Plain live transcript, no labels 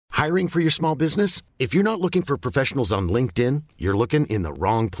Hiring for your small business? If you're not looking for professionals on LinkedIn, you're looking in the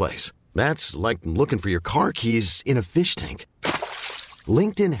wrong place. That's like looking for your car keys in a fish tank.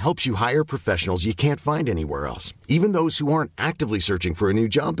 LinkedIn helps you hire professionals you can't find anywhere else, even those who aren't actively searching for a new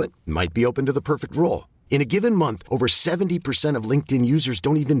job but might be open to the perfect role. In a given month, over 70% of LinkedIn users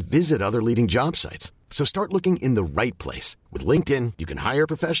don't even visit other leading job sites. So start looking in the right place. With LinkedIn, you can hire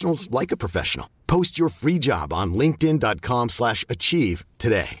professionals like a professional. Post your free job on linkedin.com/achieve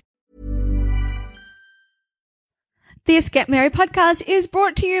today. This Get Merry podcast is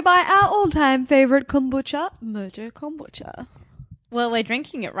brought to you by our all-time favourite kombucha, Mojo Kombucha. Well, we're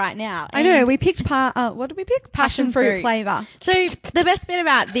drinking it right now. I know. We picked what did we pick? Passion fruit flavour. So the best bit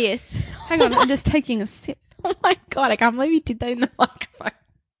about this... Hang on, I'm just taking a sip. Oh my God, I can't believe you did that in the microphone.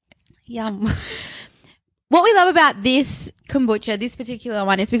 Yum. What we love about this kombucha, this particular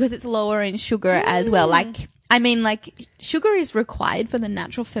one, is because it's lower in sugar as well. Like, sugar is required for the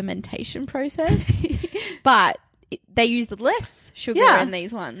natural fermentation process, but they use less sugar in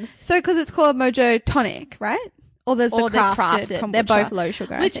these ones. So because it's called Mojo Tonic, right? Or there's the crafted kombucha. They're both low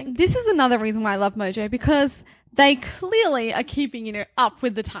sugar, I think. This is another reason why I love Mojo, because they clearly are keeping, up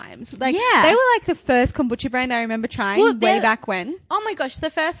with the times. Like, they were like the first kombucha brand I remember trying way back when. Oh my gosh, the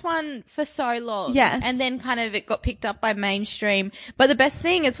first one for so long. Yes. And then kind of it got picked up by mainstream. But the best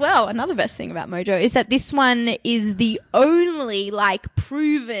thing as well, another best thing about Mojo, is that this one is the only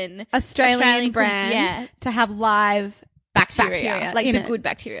proven Australian brand to have live bacteria. Like the good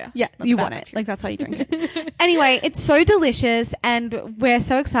bacteria. Yeah, you want it. Like that's how you drink it. Anyway, it's so delicious and we're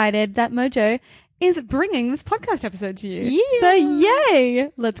so excited that Mojo is bringing this podcast episode to you. Yeah. So yay!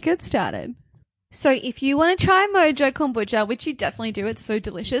 Let's get started. So if you want to try Mojo Kombucha, which you definitely do, it's so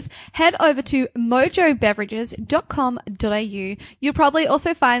delicious, head over to mojobeverages.com.au. You'll probably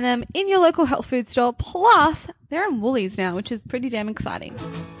also find them in your local health food store. Plus, they're in Woolies now, which is pretty damn exciting.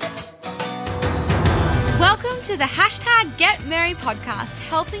 Welcome to the #Get Merry podcast,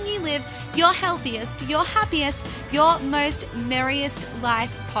 helping you live your healthiest, your happiest, your most merriest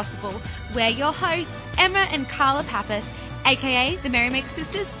life possible. We're your hosts, Emma and Carla Pappas, aka the Merrymaker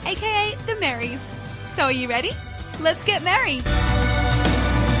Sisters, aka the Marys. So are you ready? Let's get merry.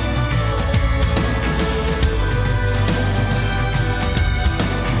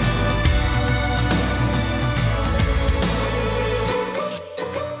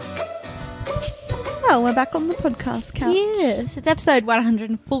 Well, we're back on the podcast couch. Yes, it's episode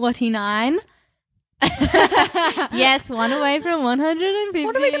 149. Yes, one away from 150.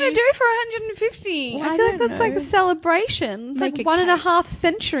 What are we going to do for 150? Well, I feel like that's like a celebration. It's Make like a 1.5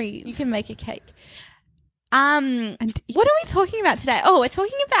 centuries. You can make a cake. What are we talking about today? Oh, we're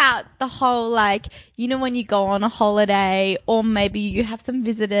talking about the whole, when you go on a holiday or maybe you have some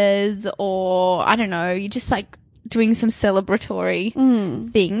visitors or, I don't know, you just doing some celebratory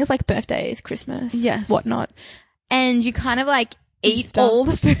things like birthdays, Christmas, whatnot. And you kind of eat all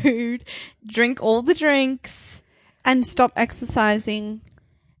the food, drink all the drinks. And stop exercising.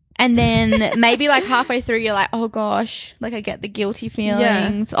 And then maybe halfway through you're like, oh gosh, I get the guilty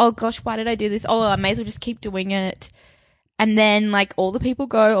feelings. Yeah. Oh gosh, why did I do this? Oh, I may as well just keep doing it. And then all the people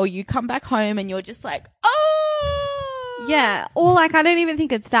go or you come back home and you're just like, oh. Yeah. Or I don't even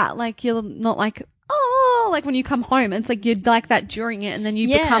think it's that. You're not oh, when you come home, it's you're like that during it and then you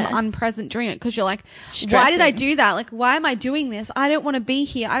become unpresent during it because you're like, stressing. Why did I do that? Why am I doing this? I don't want to be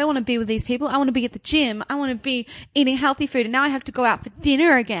here. I don't want to be with these people. I want to be at the gym. I want to be eating healthy food and now I have to go out for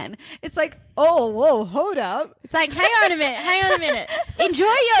dinner again. It's oh, whoa, hold up. It's hang on a minute.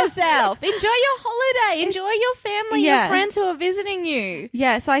 Enjoy yourself. Enjoy your holiday. Enjoy your family, your friends who are visiting you.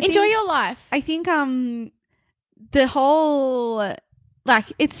 Yeah, so enjoy your life. I think the whole...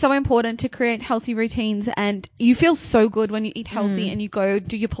 it's so important to create healthy routines and you feel so good when you eat healthy and you go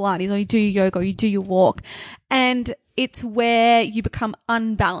do your Pilates or you do your yoga or you do your walk. And it's where you become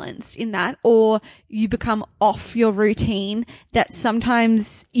unbalanced in that or you become off your routine that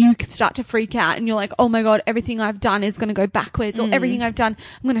sometimes you can start to freak out and you're like, oh my God, everything I've done is going to go backwards or everything I've done,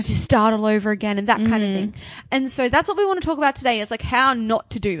 I'm going to have to start all over again and that kind of thing. And so that's what we want to talk about today is how not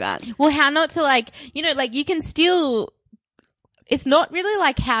to do that. Well, how not to you can still... It's not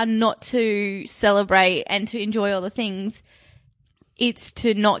really how not to celebrate and to enjoy all the things. It's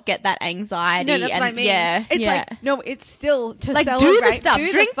to not get that anxiety. No, that's what I mean. Yeah. It's no, it's still to celebrate. Do the stuff.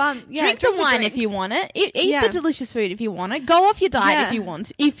 Do drink the fun. Yeah, drink the wine if you want it. Eat the delicious food if you want it. Go off your diet if you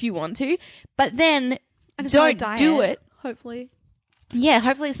want to. But then don't do it. Hopefully. Yeah,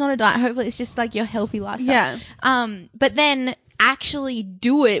 hopefully it's not a diet. Hopefully it's just your healthy lifestyle. Yeah. But then actually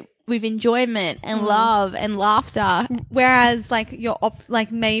do it with enjoyment and love and laughter. Whereas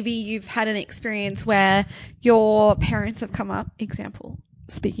maybe you've had an experience where your parents have come up, example,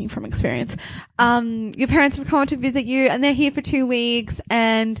 speaking from experience. Your parents have come to visit you and they're here for 2 weeks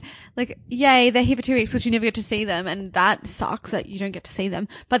and like, yay, they're here for 2 weeks because you never get to see them and that sucks that you don't get to see them.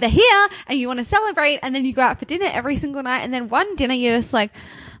 But they're here and you want to celebrate and then you go out for dinner every single night and then one dinner you're just like,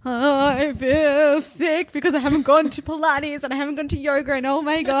 oh, I feel sick because I haven't gone to Pilates and I haven't gone to yoga and oh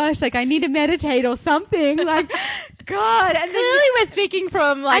my gosh, like I need to meditate or something. Like, God. And then Clearly we're speaking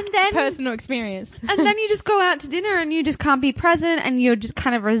from like and then- personal experience. and then you just go out to dinner and you just can't be present and you're just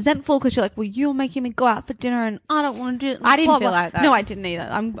kind of resentful because you're like, well, you're making me go out for dinner and I don't want to do it. I didn't blah, feel blah. like that. No, I didn't either.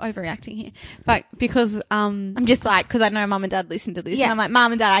 I'm overreacting here. But because, I'm just like, because I know mum and dad listen to this. Yeah. And I'm like,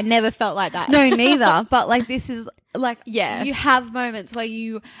 mum and dad, I never felt like that. no, neither. But like this is like, Yeah. you have moments where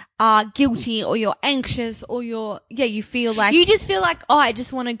you are guilty or you're anxious or you feel like You just feel like, oh, I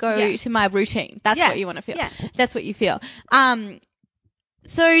just want to go Yeah. to my routine. That's Yeah. what you want to feel. Yeah. That's what you feel.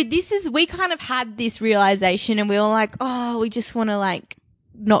 So we kind of had this realization and we were like, oh, we just want to like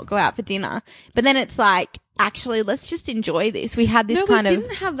not go out for dinner. But then it's like, actually, let's just enjoy this. We had this no, kind we of,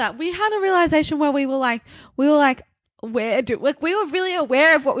 didn't have that. We had a realization where we were like, we were really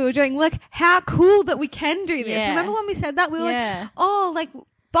aware of what we were doing. Like, how cool that we can do this. Yeah. Remember when we said that? We were Yeah. like, oh, like,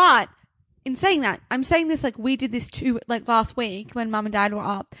 but in saying that, I'm saying this like we did this too, like last week when mum and dad were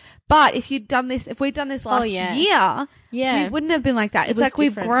up. But if we'd done this last yeah. year, Yeah. we wouldn't have been like that. It's was like we've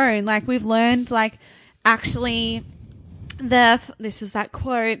different. grown, like we've learned, like actually this is that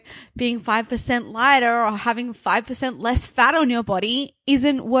quote, being 5% lighter or having 5% less fat on your body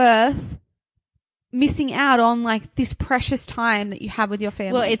isn't worth missing out on like this precious time that you have with your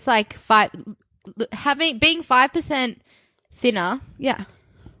family. well, it's like being 5% thinner yeah.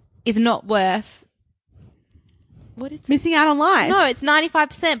 is not worth, what is it? Missing out on life. No, it's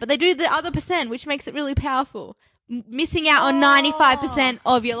 95%, but they do the other percent, which makes it really powerful. Missing out on 95%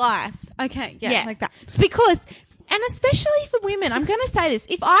 of your life. Okay. Yeah. Like that. It's because, and especially for women, I'm going to say this.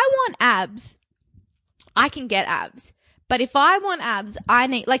 If I want abs, I can get abs. But if I want abs, I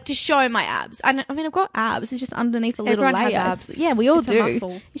need, like, to show my abs. I mean, I've got abs. It's just underneath a little Everyone layer. has abs. Yeah, we all It's a do.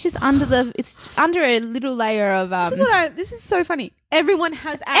 muscle. It's just under a little layer of, This is so funny. Everyone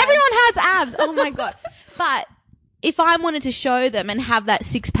has abs. everyone has abs. Oh my God. But if I wanted to show them and have that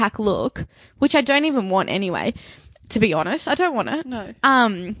 6-pack look, which I don't even want anyway, to be honest, I don't want it. No.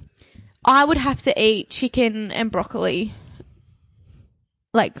 I would have to eat chicken and broccoli,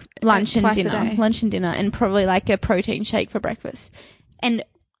 like lunch and twice a dinner, day. and probably like a protein shake for breakfast. And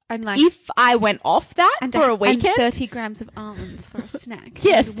And like if I went off that for a weekend, and 30 grams of almonds for a snack.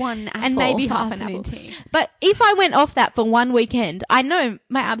 yes, and one apple and maybe for half an afternoon apple. tea. But if I went off that for one weekend, I know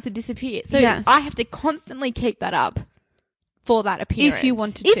my abs would disappear. So Yeah. I have to constantly keep that up for that appearance. If you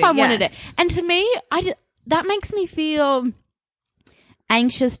wanted If to, I wanted yes. it. And to me, that makes me feel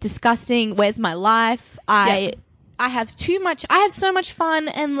anxious, disgusting. Where's my life? I have so much fun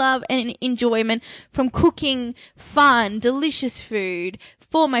and love and enjoyment from cooking fun, delicious food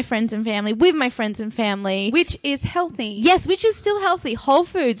for my friends and family, with my friends and family. Which is healthy. Yes, which is still healthy. Whole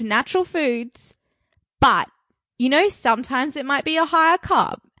foods, natural foods. But, sometimes it might be a higher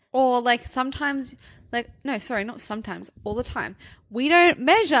carb. Or like sometimes, not sometimes, all the time. We don't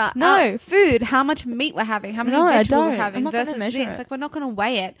measure No. our food, how much meat we're having, how many No, I vegetables don't. we're I'm having not gonna versus measure this. it. Like we're not going to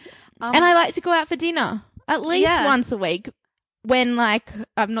weigh it. And I like to go out for dinner at least Yeah. once a week when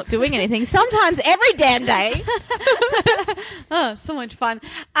I'm not doing anything. Sometimes every damn day. Oh, so much fun.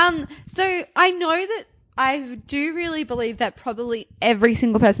 So I know that I do really believe that probably every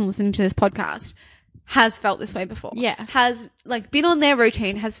single person listening to this podcast has felt this way before. Yeah. Has been on their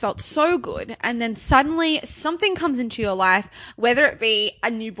routine, has felt so good, and then suddenly something comes into your life, whether it be a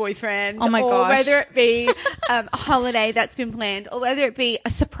new boyfriend, Oh my or gosh. whether it be a holiday that's been planned, or whether it be a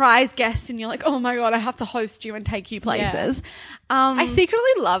surprise guest and you're like, oh my God, I have to host you and take you places. I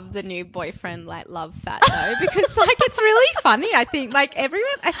secretly love the new boyfriend, love fat though, because it's really funny. I think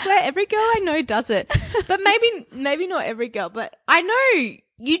I swear every girl I know does it, but maybe not every girl, but I know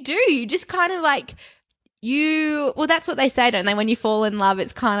you do. You just kind of well, that's what they say, don't they? When you fall in love,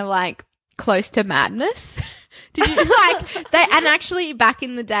 it's kind of close to madness. Did you and actually back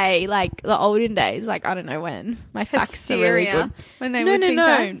in the day, the olden days, I don't know when, my facts are really Hysteria, good. when they would think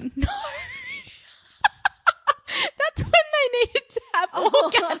that. No. That's when they needed to have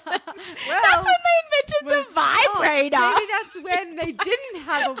orgasms. well, That's when they invented the vibrator. Maybe that's when they didn't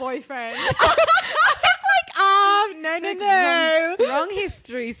have a boyfriend. No. Wrong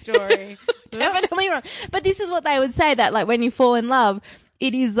history story. Definitely wrong. But this is what they would say, that when you fall in love,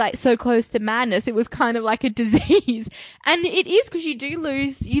 it is so close to madness. It was kind of like a disease. And it is, because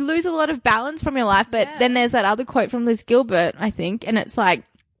you lose a lot of balance from your life. But then there's that other quote from Liz Gilbert, I think, and it's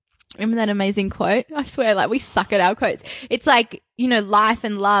remember that amazing quote? I swear, like, we suck at our quotes. It's like, you know, life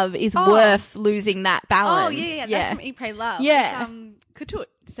and love is worth losing that balance. Oh, yeah. That's from Eat, Pray, Love. Yeah. It's, Katut.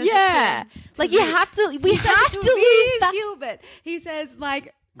 Yeah. Like, we have to lose that. Gilbert. He says,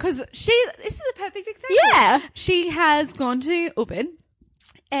 like, because this is a perfect example. Yeah. She has gone to Ubud.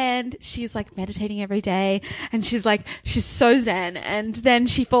 And she's like meditating every day, and she's so zen, and then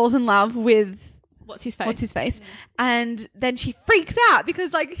she falls in love with What's his face? Yeah. And then she freaks out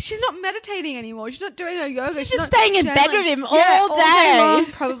because like she's not meditating anymore. She's not doing her yoga. She's just staying in bed with him all day long,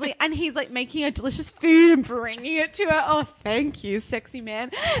 probably. And he's like making her delicious food and bringing it to her. Oh, thank you, sexy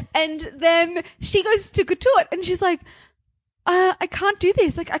man. And then she goes to Katut, and she's like, I can't do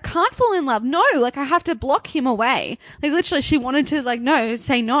this. Like, I can't fall in love. No, like, I have to block him away. Like, literally, she wanted to, like,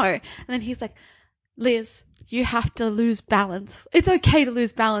 say no. And then he's like, Liz, you have to lose balance. It's okay to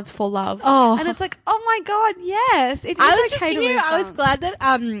lose balance for love. Oh. And it's like, oh my God, yes. It is I was okay to lose balance. I was glad that,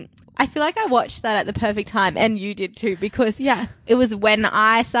 I feel like I watched that at the perfect time, and you did too, because it was when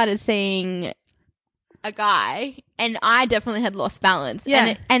I started seeing a guy, and I definitely had lost balance.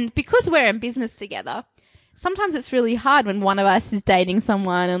 Yeah. And because we're in business together, sometimes it's really hard when one of us is dating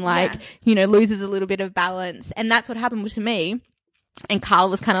someone and you know, loses a little bit of balance. And that's what happened to me. And Carl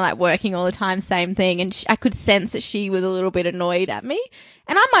was kind of like working all the time, same thing. And I could sense that she was a little bit annoyed at me.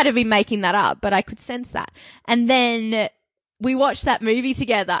 And I might have been making that up, but I could sense that. And then we watched that movie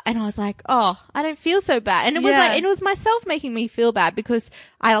together, and I was like, oh, I don't feel so bad. And it was like, it was myself making me feel bad because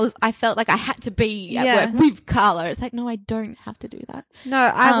I felt like I had to be at work with Carla. It's like, no, I don't have to do that. No,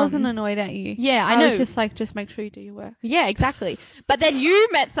 I wasn't annoyed at you. Yeah, I know. I was just like, just make sure you do your work. Yeah, exactly. But then you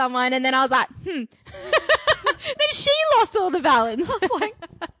met someone, and then I was like, then she lost all the balance. I was like,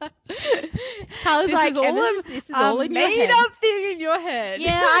 Carla's This like, is all this is all in your made head. up thing in your head.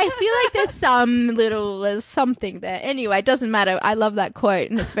 Yeah, I feel like there's something there. Anyway, it doesn't matter. I love that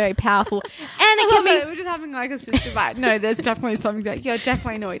quote, and it's very powerful. And it can be. We're just having like a sister fight. No, there's definitely something that you're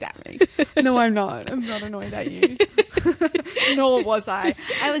definitely annoyed at me. No, I'm not. I'm not annoyed at you. Nor was I.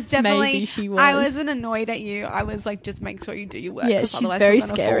 I was definitely. Maybe she was. I wasn't annoyed at you. I was like, just make sure you do your work. Yeah, she's otherwise very we're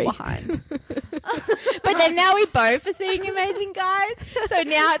gonna scary. Fall behind. But then now we both are seeing amazing guys. So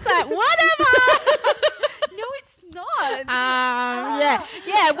now it's like, whatever. No, it's not.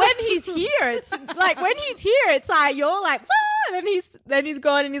 Yeah. When he's here, it's like you're like, ah, and then he's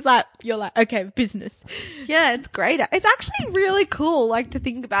gone, and he's like, you're like, okay, business. Yeah, it's great. It's actually really cool, like, to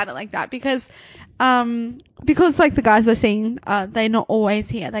think about it like that because like the guys we're seeing, they're not always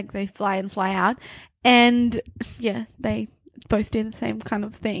here. Like, they fly in, fly out, and yeah, they both do the same kind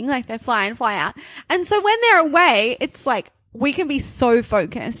of thing. Like, they fly in, fly out, and so when they're away, it's like we can be so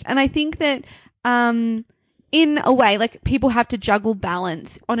focused, and I think that in a way, like, people have to juggle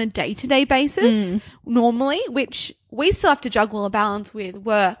balance on a day-to-day basis normally, which we still have to juggle a balance with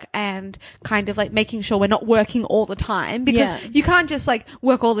work and kind of like making sure we're not working all the time because you can't just like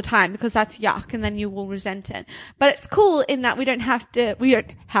work all the time because that's yuck and then you will resent it. But it's cool in that we don't have to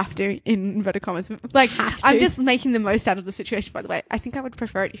in inverted commas. Like, I'm just making the most out of the situation, by the way. I think I would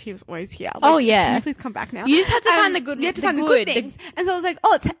prefer it if he was always here. Like, can you please come back now? You just have to find the good, you have to find the good things. And so I was like,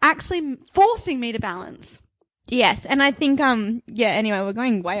 oh, it's actually forcing me to balance. Yes, and I think, anyway, we're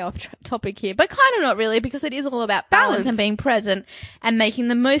going way off topic here, but kind of not really because it is all about balance and being present and making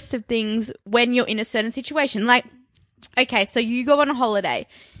the most of things when you're in a certain situation. Like, okay, so you go on a holiday.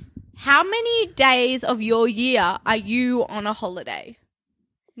 How many days of your year are you on a holiday?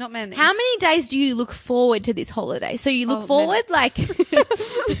 Not many. How many days do you look forward to this holiday? So you look forward, like,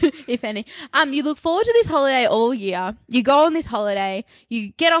 if any, you look forward to this holiday all year. You go on this holiday,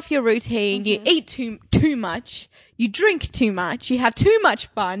 you get off your routine, you eat too much, you drink too much, you have too much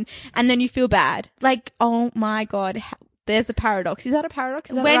fun, and then you feel bad. Like, oh my God, there's a paradox. Is that a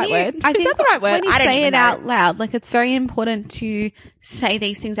paradox? Is that the right word? I think is that the right word? When you say it out loud, like, it's very important to say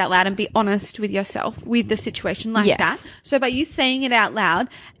these things out loud and be honest with yourself with the situation like that. So by you saying it out loud,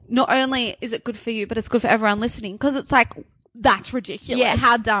 not only is it good for you, but it's good for everyone listening because it's like, that's ridiculous. Yeah,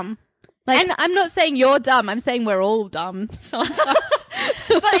 how dumb. Like, and I'm not saying you're dumb. I'm saying we're all dumb sometimes.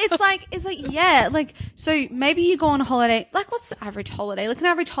 But it's like, yeah, like, so maybe you go on a holiday, like, what's the average holiday? Like, an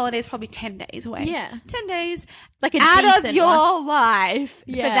average holiday is probably 10 days away. Yeah. 10 days. Like, out of your life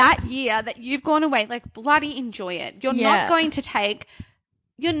for Yeah. that year that you've gone away. Like, bloody enjoy it. You're not going to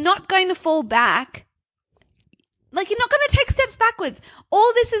fall back. Like, you're not going to take steps backwards.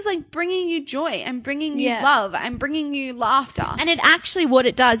 All this is like bringing you joy and bringing you love and bringing you laughter. And it actually, what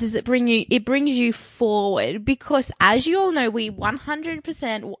it does is it brings you forward because, as you all know, we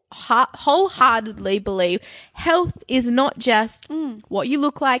 100% wholeheartedly believe health is not just what you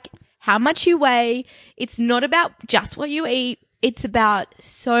look like, how much you weigh. It's not about just what you eat. it's about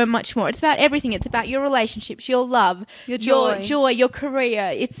so much more. It's about everything. It's about your relationships, your love, Your joy. your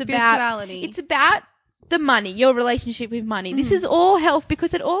career. It's Spirituality. about the money, your relationship with money. This is all health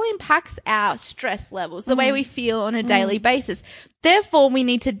because it all impacts our stress levels, the way we feel on a daily basis. Therefore, we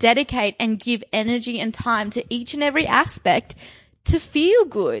need to dedicate and give energy and time to each and every aspect to feel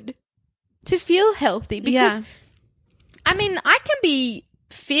good, to feel healthy. Because, I mean, I can be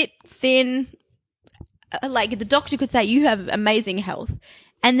fit, thin, like the doctor could say you have amazing health.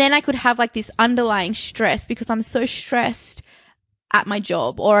 And then I could have like this underlying stress because I'm so stressed at my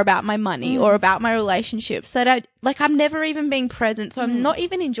job or about my money or about my relationships that I'm never even being present. So I'm not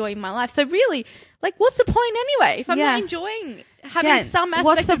even enjoying my life. So really, like, what's the point anyway? If I'm not enjoying having some aspect of joy.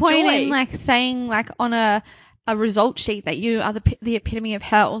 What's the point in like saying like on a result sheet that you are the epitome of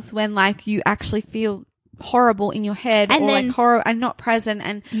health when like you actually feel horrible in your head and or then, like horror and not present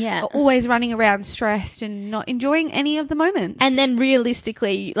and are always running around stressed and not enjoying any of the moments. And then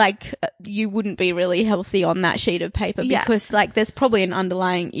realistically, like you wouldn't be really healthy on that sheet of paper because like there's probably an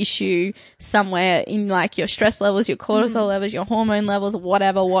underlying issue somewhere in like your stress levels, your cortisol levels, your hormone levels,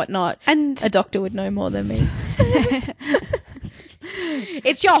 whatever, whatnot. And a doctor would know more than me.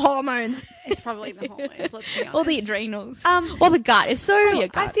 It's your hormones. It's probably the hormones, let's be honest. Or the adrenals. Or the gut. It's so I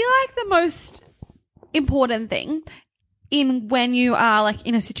feel like the most important thing in when you are like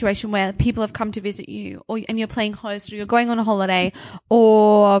in a situation where people have come to visit you and you're playing host or you're going on a holiday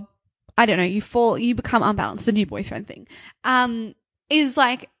or I don't know, you become unbalanced, the new boyfriend thing, is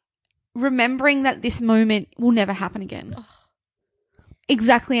like remembering that this moment will never happen again.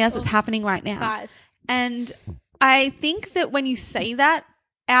 Exactly as it's happening right now. Guys. And I think that when you say that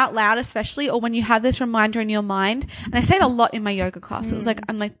out loud, especially, or when you have this reminder in your mind, and I say it a lot in my yoga classes, like,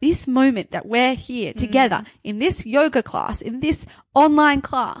 I'm like, this moment that we're here together in this yoga class, in this online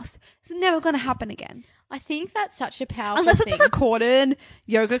class, is never going to happen again. I think that's such a powerful Unless thing. it's a recorded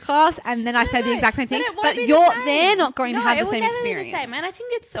yoga class and then I say the exact same thing, but they're not going to have the same experience. Be the same. And I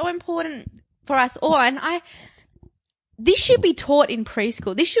think it's so important for us all. And this should be taught in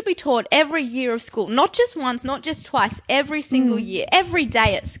preschool. This should be taught every year of school, not just once, not just twice, every single year, every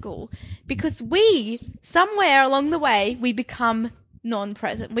day at school. Because somewhere along the way, we become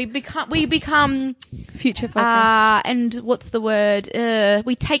non-present. We become future focused. And what's the word?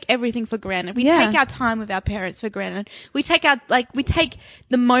 We take everything for granted. We take our time with our parents for granted. We take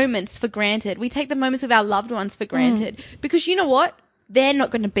the moments for granted. We take the moments with our loved ones for granted. Because you know what? They're not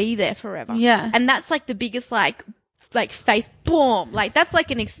going to be there forever. Yeah. And that's like the biggest like face boom. Like that's like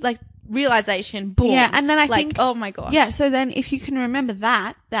realization boom. Yeah, and then I think, oh my god. Yeah, so then if you can remember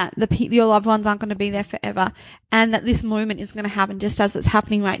that your loved ones aren't going to be there forever, and that this moment is going to happen just as it's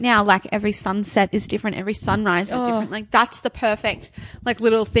happening right now. Like every sunset is different, every sunrise is different. Like that's the perfect like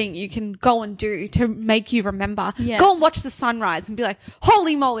little thing you can go and do to make you remember. Yeah. Go and watch the sunrise and be like,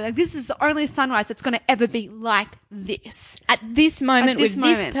 holy moly! Like this is the only sunrise that's going to ever be like this at this moment with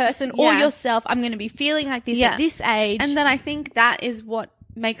this person or yourself. I'm going to be feeling like this at this age, and then I think that is what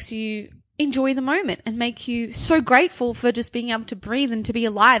makes you enjoy the moment and make you so grateful for just being able to breathe and to be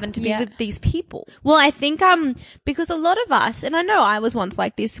alive and to be with these people. Well, I think, because a lot of us, and I know I was once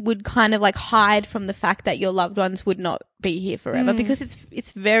like this, would kind of like hide from the fact that your loved ones would not be here forever because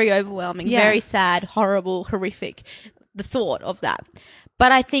it's very overwhelming, very sad, horrible, horrific, the thought of that.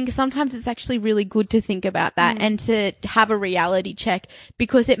 But I think sometimes it's actually really good to think about that and to have a reality check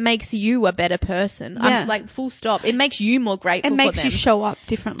because it makes you a better person. Yeah. Like full stop. It makes you more grateful for them. It makes you show up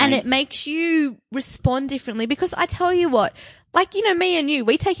differently. And it makes you respond differently because I tell you what, like, you know, me and you,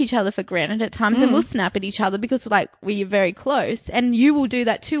 we take each other for granted at times and we'll snap at each other because like we're very close and you will do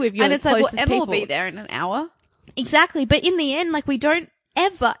that too if you're the closest people. Emma will be there in an hour. Exactly. But in the end, like we don't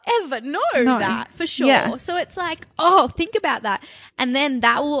ever know that for sure. Yeah. So it's like, think about that. And then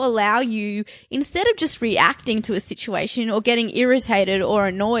that will allow you, instead of just reacting to a situation or getting irritated or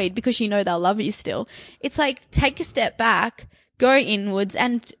annoyed because you know they'll love you still, it's like take a step back, go inwards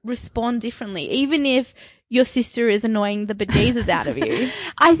and respond differently, even if your sister is annoying the bejesus out of you.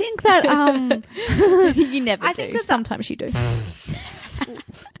 I think that, you never do. Think that sometimes you do.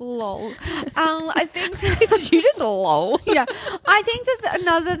 Lol. I think you just lol. Yeah. I think that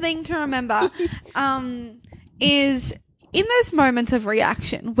another thing to remember, is in those moments of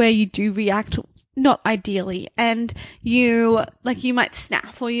reaction where you do react not ideally, and you might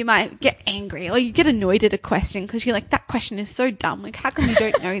snap, or you might get angry, or you get annoyed at a question because you're like, that question is so dumb. Like, how come you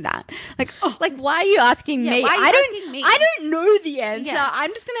don't know that? Like, oh, Like, why are you asking me? why are you asking me? I don't know the answer. Yeah.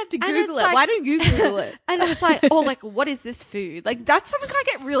 I'm just gonna have to And Google it's it. like- Why don't you Google it? and it's like, oh, like, what is this food? Like, that's something I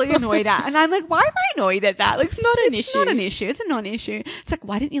get really annoyed at, and I'm like, why am I annoyed at that? Like, it's not an issue. It's a non-issue. It's like,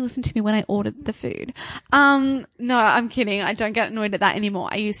 why didn't you listen to me when I ordered the food? No, I'm kidding. I don't get annoyed at that anymore.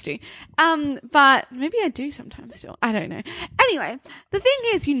 I used to. But maybe I do sometimes still. I don't know. Anyway, the thing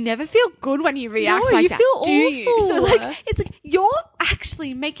is, you never feel good when you react No, like you that. feel do you? awful. So like, it's like you're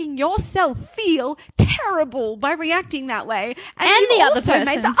actually making yourself feel terrible by reacting that way, and And you've the other also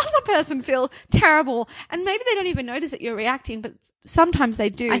made the person. other person feel terrible. And maybe they don't even notice that you're reacting, but sometimes they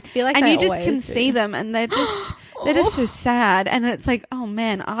do. I feel like and they you just can always see do. them, and they're just so sad. And it's like, oh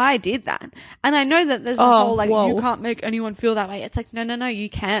man, I did that. And I know that there's a whole like, whoa. you can't make anyone feel that way. It's like, no, you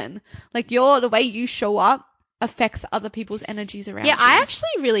can. Like, the way you show up affects other people's energies around Yeah, you. I actually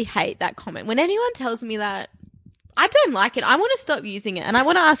really hate that comment. When anyone tells me that, I don't like it. I want to stop using it. And I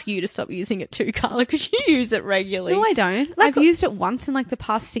want to ask you to stop using it too, Carla, because you use it regularly. No, I don't. Like- I've used it once in like the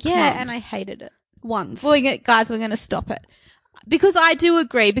past 6 months. Yeah, and I hated it. once. Well, guys, we're going to stop it. Because I do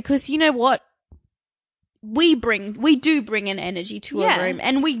agree, because you know what? We do bring an energy to Yeah. a room,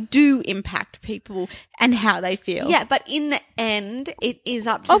 and we do impact people and how they feel. Yeah, but in the end, it is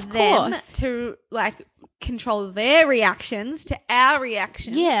up to Of them course. to like control their reactions to our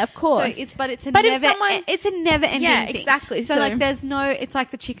reactions. Yeah, of course. So it's a But if never someone- it's a never ending Yeah, thing. exactly. So So- like there's no, it's like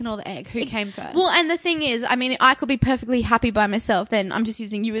the chicken or the egg, who came first. Well, and the thing is, I mean, I could be perfectly happy by myself. Then I'm just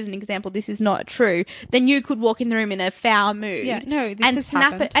using you as an example. This is not true. Then you could walk in the room in a foul mood. Yeah, no, this and has snap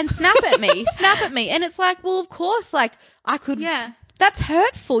happened. it and snap at me, snap at me, and it's like, well, of course, like I could. Yeah. That's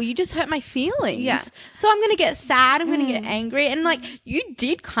hurtful. You just hurt my feelings. Yeah. So I'm going to get sad. I'm going to get angry. And like, you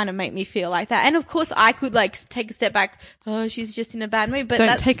did kind of make me feel like that. And of course I could like take a step back. Oh, she's just in a bad mood. But Don't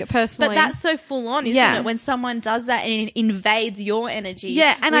that's, take it personally. But that's so full on, isn't Yeah. it? When someone does that and it invades your energy.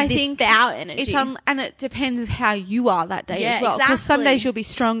 Yeah, and with I this think foul energy. it's and it depends how you are that day Yeah, as well. Because some exactly. days you'll be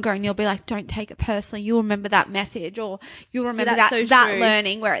stronger and you'll be like, don't take it personally. You'll remember that message, or you'll remember that's that so that true.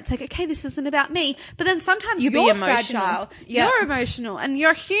 learning where it's like, okay, this isn't about me. But then sometimes You'll be you're emotional. fragile, Yeah. you're emotional, and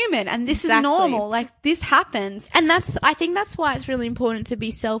you're human, and this Exactly. is normal. Like, this happens. And I think that's why it's really important to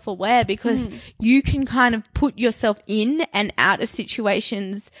be self-aware, because you can kind of put yourself in and out of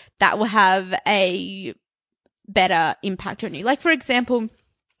situations that will have a better impact on you. Like, for example,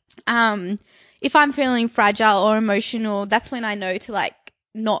 if I'm feeling fragile or emotional, that's when I know to like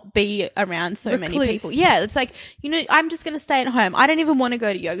not be around so many Recluse. people. Yeah. It's like, you know, I'm just going to stay at home. I don't even want to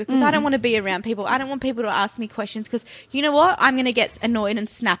go to yoga because I don't want to be around people. I don't want people to ask me questions because you know what? I'm going to get annoyed and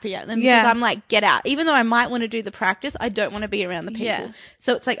snappy at them because Yeah. I'm like, get out. Even though I might want to do the practice, I don't want to be around the people. Yeah.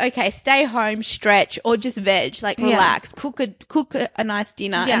 So it's like, okay, stay home, stretch, or just veg, like Yeah. relax, cook a nice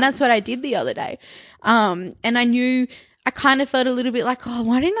dinner. Yeah. And that's what I did the other day. And I knew I kind of felt a little bit like, oh,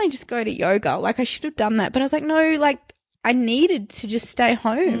 why didn't I just go to yoga? Like I should have done that. But I was like, no, like I needed to just stay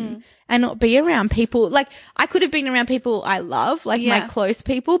home and not be around people. Like I could have been around people I love, like my Yeah. close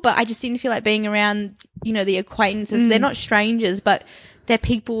people, but I just didn't feel like being around, you know, the acquaintances. They're not strangers, but they're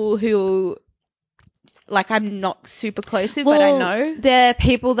people who like I'm not super close with, but I know. they're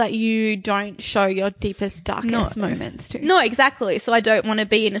people that you don't show your deepest, darkest moments to. No, exactly. So I don't want to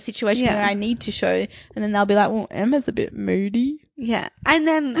be in a situation Yeah. where I need to show, and then they'll be like, well, Emma's a bit moody. Yeah. And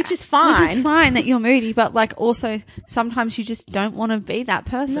then, Which is fine. Which is fine that you're moody, but like also sometimes you just don't want to be that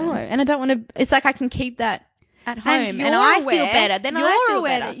person. No, and I don't want to, it's like I can keep that at home and, you're I feel aware- better. Then you're I feel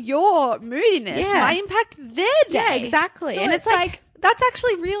aware better. that your moodiness Yeah. might impact their day. Yeah, exactly. So And it's it's like, that's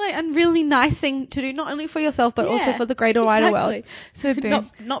actually really nice thing to do, not only for yourself, but also Yeah, for the greater wider exactly. world. So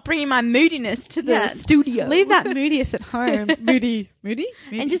boom. Not bringing my moodiness to the Yeah. studio. Leave that moodiness at home. Moody.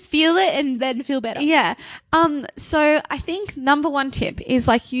 and just feel it and then feel better. Yeah. So I think number one tip is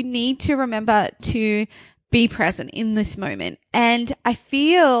like you need to remember to be present in this moment. And I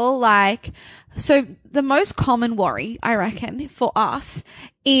feel like, so the most common worry, I reckon, for us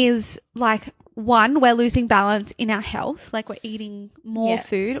is like, one, we're losing balance in our health, like we're eating more Yeah.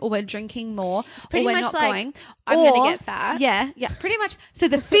 food or we're drinking more pretty or we're much not like, going. I'm gonna get fat. Yeah, pretty much. So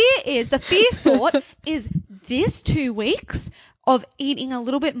the fear thought is this 2 weeks of eating a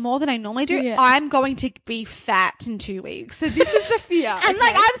little bit more than I normally do, Yeah. I'm going to be fat in 2 weeks. So this is the fear. And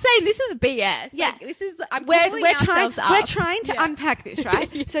like I'm saying, this is BS. Yeah. Like, this is I'm we're pulling ourselves up. we're trying to unpack this,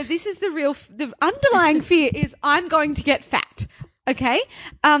 right? So this is the underlying fear is I'm going to get fat. Okay?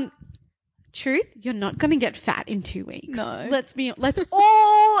 Truth, you're not going to get fat in 2 weeks. No. Let's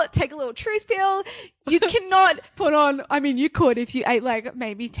all cannot take a little truth pill. You cannot put on, I mean, you could if you ate like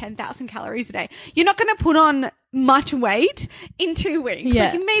maybe 10,000 calories a day. You're not going to put on much weight in 2 weeks.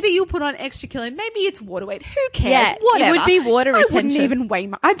 Yeah. Like maybe you'll put on extra kilo. Maybe it's water weight. Who cares? Yeah, Whatever. it would be water I wouldn't retention. even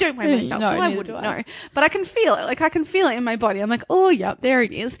weigh I don't weigh myself, No, so I neither wouldn't do I. know. But I can feel it. Like I can feel it in my body. I'm like, oh yeah, there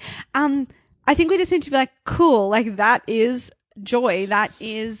it is. I think we just need to be like, cool, like that is joy, that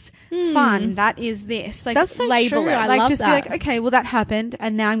is fun, that is this. Like That's so label true. it. I Like love just that. be like, okay, well that happened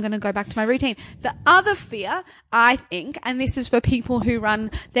and now I'm going to go back to my routine. The other fear, I think, and this is for people who run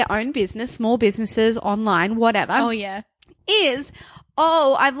their own business, small businesses, online, whatever. Oh, yeah. Is,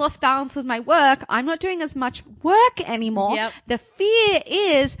 oh, I've lost balance with my work. I'm not doing as much work anymore. Yep. The fear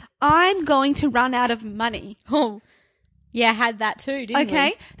is I'm going to run out of money. Oh, yeah, had that too, didn't we?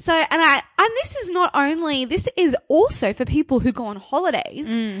 Okay. So, and this is not only, this is also for people who go on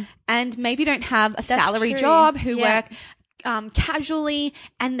holidays and maybe don't have a salary true. job, who Yeah. work casually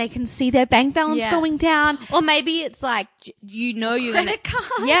and they can see their bank balance Yeah. going down. Or maybe it's like, you're Credit cards.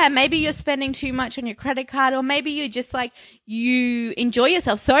 Yeah, maybe you're spending too much on your credit card, or maybe you're just like, you enjoy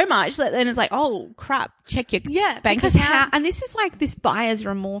yourself so much that then it's like, oh crap, check your bank because account. and this is like this buyer's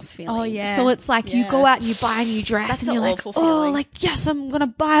remorse feeling. Oh, yeah. So it's like you Yeah. go out and you buy a new dress That's and an you're like, awful oh, feeling. like yes, I'm gonna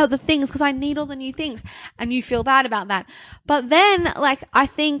buy all the things because I need all the new things, and you feel bad about that. But then, like, I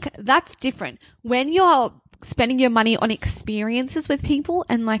think that's different when you're spending your money on experiences with people,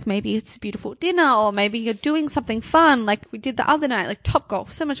 and like maybe it's a beautiful dinner, or maybe you're doing something fun like we did the other night, like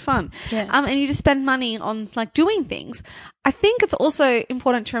Topgolf, so much fun. Yeah. And you just spend money on like doing things. I think it's also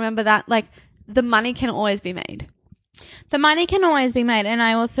important to remember that like the money can always be made. The money can always be made. And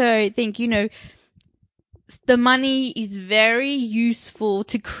I also think, the money is very useful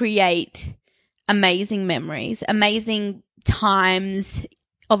to create amazing memories, amazing times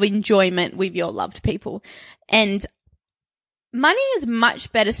of enjoyment with your loved people. And money is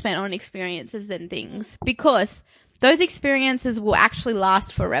much better spent on experiences than things, because those experiences will actually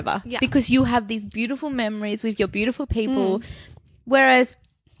last forever. Yeah. Because you have these beautiful memories with your beautiful people. Whereas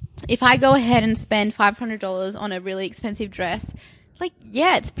if I go ahead and spend $500 on a really expensive dress, like,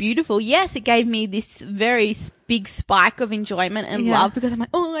 yeah, it's beautiful. Yes, it gave me this very big spike of enjoyment and Yeah. love, because I'm like,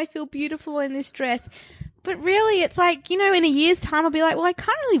 oh, I feel beautiful in this dress. But really, it's like, in a year's time, I'll be like, well, I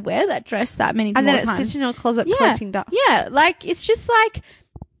can't really wear that dress that many And then more it times. sits in your closet collecting dust. Yeah, like, it's just like,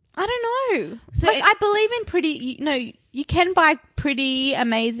 I don't know. So Like, it- I believe in pretty, you can buy pretty,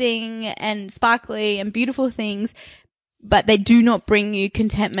 amazing and sparkly and beautiful things, but they do not bring you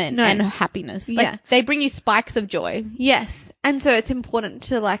contentment No. and happiness. Like, Yeah. they bring you spikes of joy. Yes. And so it's important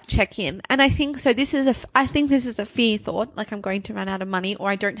to like check in. And I think so I think this is a fear thought, like I'm going to run out of money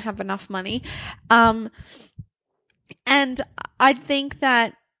or I don't have enough money. And I think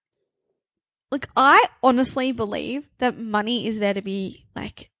that like I honestly believe that money is there to be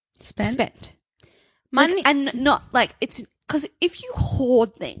like spent. Money, Like, and not like it's because if you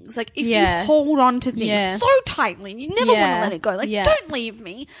hoard things, like if Yeah. you hold on to things Yeah. so tightly, you never want Yeah. to let it go. Like, Yeah. don't leave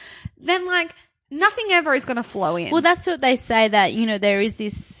me. Then like nothing ever is going to flow in. well, that's what they say, that, there is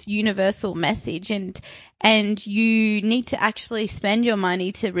this universal message, and you need to actually spend your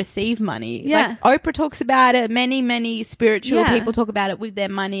money to receive money. Yeah. Like Oprah talks about it. Many, many spiritual Yeah. people talk about it with their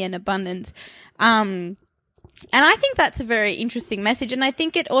money and abundance. And I think that's a very interesting message. And I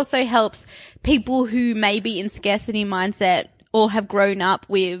think it also helps people who may be in scarcity mindset or have grown up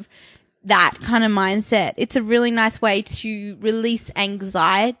with that kind of mindset. It's a really nice way to release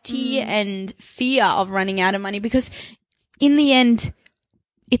anxiety and fear of running out of money, because in the end,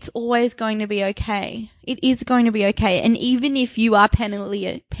 it's always going to be okay. It is going to be okay. And even if you are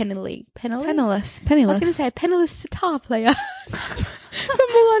penniless? Penniless. I was going to say a penniless sitar player from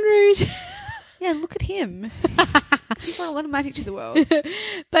Moulin Rouge. Yeah, look at him. He's brought a lot of magic to the world.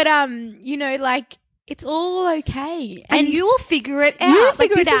 But, like, it's all okay. And you will figure it out. You'll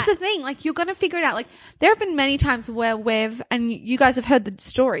figure like, it this out. is the thing. Like, you're going to figure it out. Like, there have been many times where and you guys have heard the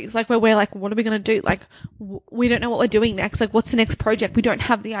stories, like, where we're like, what are we going to do? Like, we don't know what we're doing next. Like, what's the next project? We don't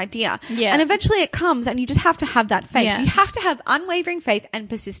have the idea. Yeah. And eventually it comes, and you just have to have that faith. Yeah. You have to have unwavering faith and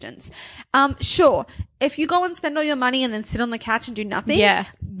persistence. Sure. If you go and spend all your money and then sit on the couch and do nothing. Yeah.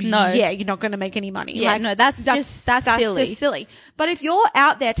 No. Yeah, you're not going to make any money. Yeah, no, that's silly. Just silly. But if you're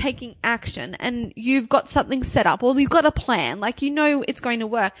out there taking action and you've got something set up or you've got a plan, like it's going to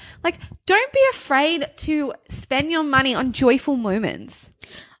work, like don't be afraid to spend your money on joyful moments.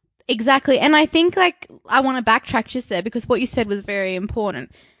 Exactly. And I think, like, I want to backtrack just there, because what you said was very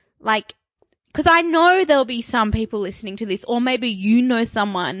important. Like, because I know there'll be some people listening to this, or maybe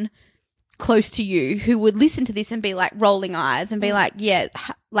someone close to you who would listen to this and be like rolling eyes and be like, yeah,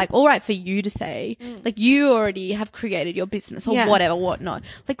 like, all right for you to say, like, you already have created your business or whatever, whatnot.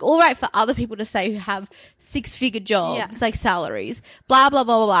 Like, all right for other people to say who have 6-figure jobs, like salaries, blah, blah,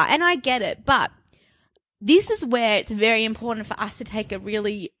 blah, blah, blah. And I get it. But this is where it's very important for us to take a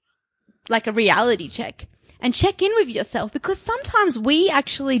really, like, a reality check and check in with yourself, because sometimes we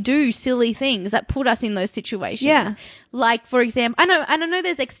actually do silly things that put us in those situations. Yeah. Like, for example, I know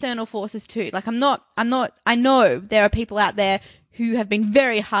there's external forces too. Like, I know there are people out there who have been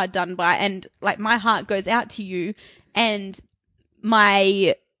very hard done by, and like, my heart goes out to you, and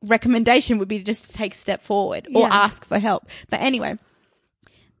my recommendation would be to just take a step forward or ask for help. But anyway,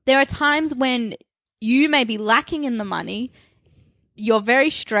 there are times when you may be lacking in the money, you're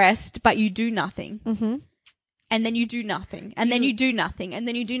very stressed, but you do nothing. Mm-hmm. And then you do nothing, and then you do nothing, and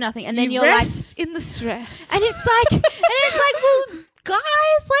then you do nothing, and then you're rest in the stress. and it's like, well, guys,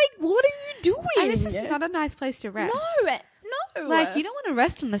 like, what are you doing? And it's just not a nice place to rest. No. Like, you don't want to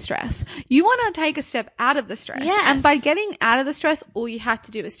rest in the stress. You want to take a step out of the stress. Yes. And by getting out of the stress, all you have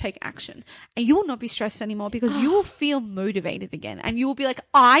to do is take action. And you will not be stressed anymore, because you will feel motivated again. And you will be like,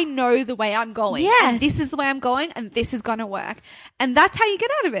 I know the way I'm going. Yes. And this is the way I'm going, and this is going to work. And that's how you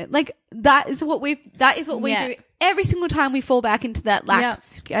get out of it. Like, that is what we do every single time we fall back into that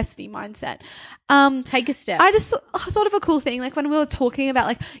scarcity mindset. Take a step. I just thought of a cool thing. Like, when we were talking about,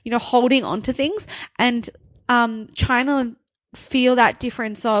 like, you know, holding on to things and, trying to feel that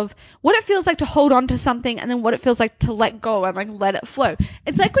difference of what it feels like to hold on to something and then what it feels like to let go and, like, let it flow.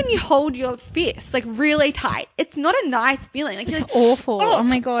 It's like when you hold your fist, like, really tight. It's not a nice feeling. Like, it's you're like, awful. Oh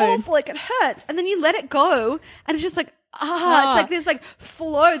my it's God. awful. Like, it hurts. And then you let it go, and it's just like, it's like this, like,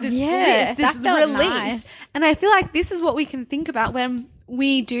 flow, this bliss, this release. Nice. And I feel like this is what we can think about when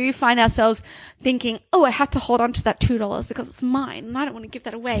we do find ourselves thinking, oh, I have to hold on to that $2 because it's mine, and I don't want to give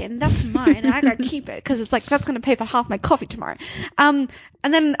that away, and that's mine, and I gotta keep it because it's like, that's going to pay for half my coffee tomorrow. And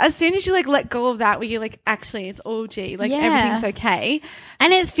then as soon as you, like, let go of that, where you're like, actually, it's all G, like, everything's okay.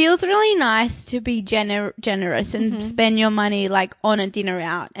 And it feels really nice to be generous and spend your money, like, on a dinner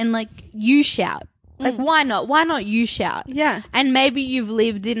out, and, like, you shout. Like, why not? Why not you shout? Yeah. And maybe you've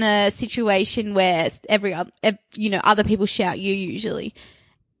lived in a situation where other people shout you usually.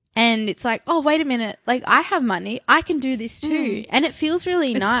 And it's like, oh, wait a minute. Like, I have money. I can do this too. And it feels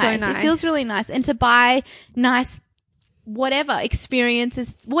really nice. So nice. It feels really nice. And to buy nice, whatever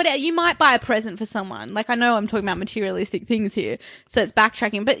experiences, whatever, you might buy a present for someone. Like, I know I'm talking about materialistic things here, so it's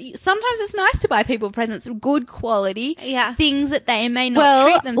backtracking, but sometimes it's nice to buy people presents of good quality. Yeah. Things that they may not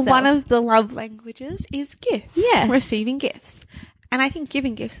treat themselves. One of the love languages is gifts. Yeah. Receiving gifts. And I think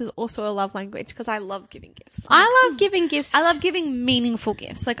giving gifts is also a love language, because I love giving gifts. I love giving gifts. I love giving meaningful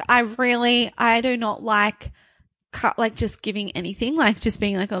gifts. Like, I do not like just giving anything, like just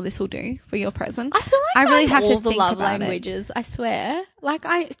being like, oh, this will do for your present. I feel like I really have all to the think love about languages. I swear. Like,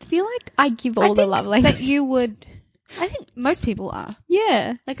 I feel like I give all the love languages. That you would. I think most people are.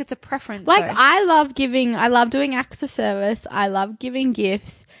 Yeah. Like, it's a preference. Like, though. I love doing acts of service. I love giving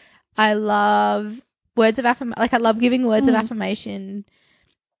gifts. I love words of affirmation. Like, I love giving words of affirmation.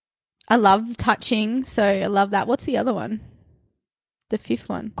 I love touching. So I love that. What's the other one? The fifth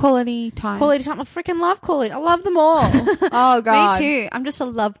one. Quality time. Quality time. I freaking love quality. I love them all. Oh, God. Me too. I'm just a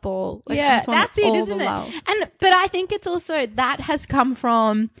love ball. Like, yeah, that's it, isn't it? Love. But I think it's also, that has come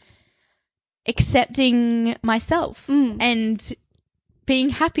from accepting myself and being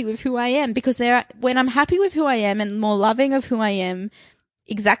happy with who I am, because when I'm happy with who I am and more loving of who I am,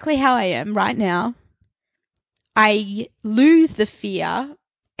 exactly how I am right now, I lose the fear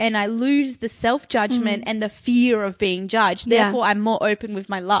and I lose the self-judgment and the fear of being judged. Therefore, I'm more open with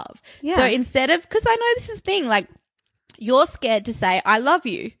my love. Yeah. So instead of, because I know this is the thing, like, you're scared to say, I love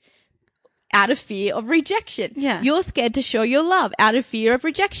you, out of fear of rejection. Yeah. You're scared to show your love out of fear of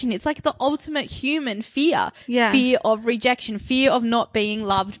rejection. It's like the ultimate human fear. Yeah. Fear of rejection, fear of not being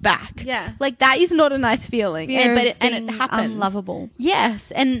loved back. Yeah. Like, that is not a nice feeling. And it happens. Unlovable.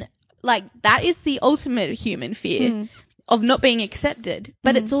 Yes. And, like, that is the ultimate human fear of not being accepted.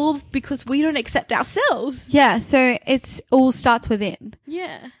 But it's all because we don't accept ourselves. Yeah. So it's all starts within.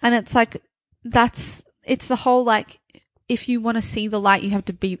 Yeah. And it's like, it's the whole, like, if you want to see the light, you have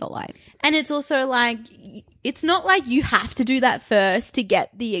to be the light. And it's also like, it's not like you have to do that first to get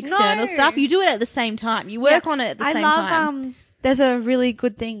the external stuff. You do it at the same time. You work on it at the same time. There's a really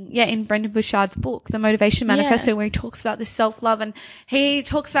good thing, in Brendan Burchard's book, The Motivation Manifesto, where he talks about this self-love, and he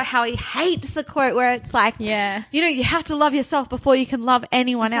talks about how he hates the quote where it's like, you have to love yourself before you can love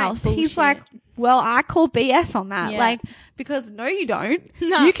anyone else. Like he's like, well, I call BS on that. Yeah. Like, because no, you don't.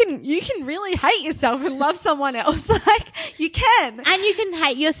 No. You can really hate yourself and love someone else. Like, you can. And you can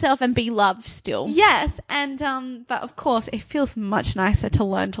hate yourself and be loved still. Yes. And, but of course it feels much nicer to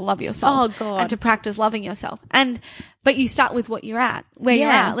learn to love yourself. Oh, God. And to practice loving yourself. But you start with what you're at, where you're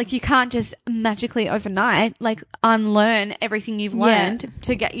Yeah. at. Like, you can't just magically overnight, like, unlearn everything you've learned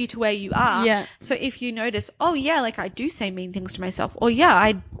to get you to where you are. Yeah. So if you notice, oh yeah, like I do say mean things to myself, or yeah,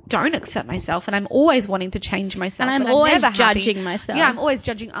 I don't accept myself and I'm always wanting to change myself. And I'm but always never happy. judging myself. Yeah, I'm always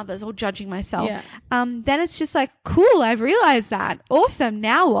judging others or judging myself. Yeah. Then it's just like, cool, I've realized that. Awesome.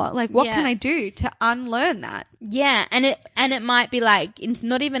 Now what? Like, what Yeah. can I do to unlearn that? Yeah, and it might be like, it's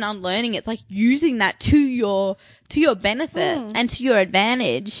not even unlearning, it's like using that to your benefit and to your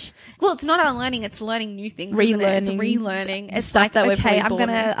advantage. Well, it's not unlearning, it's learning new things. Relearning. Isn't it? It's relearning. It's Stuff like, that we're okay, probably I'm born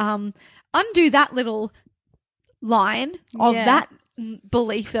going to undo that little line of Yeah. that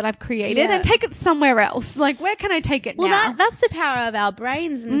belief that I've created Yeah. and take it somewhere else. Like, where can I take it Well, now? that's the power of our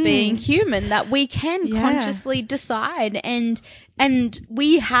brains and being human, that we can Yeah. consciously decide and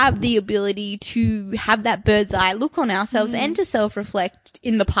we have the ability to have that bird's eye look on ourselves and to self-reflect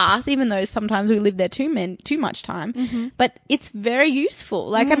in the past, even though sometimes we live there too much time. But it's very useful.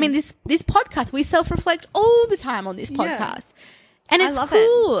 Like, I mean, this podcast, we self-reflect all the time on this podcast. And I it's love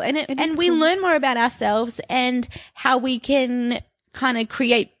cool. it. And It and is we cool. learn more about ourselves and how we can kind of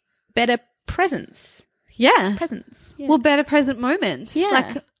create better presence. Yeah. Yeah. Well, better present moments. Yeah.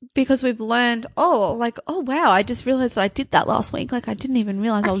 Like, because we've learned, oh wow, I just realized that I did that last week. Like, I didn't even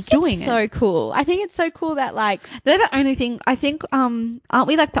realize I was doing It's it. so cool. I think it's so cool that, like, They're the only thing, I think, aren't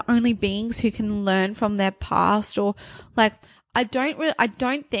we like the only beings who can learn from their past, or like, I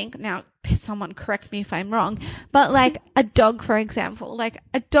don't think, now someone correct me if I'm wrong, but like a dog, for example, like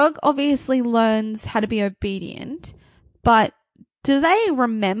a dog obviously learns how to be obedient, but do they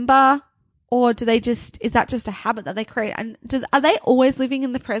remember, or do they just, is that just a habit that they create? And are they always living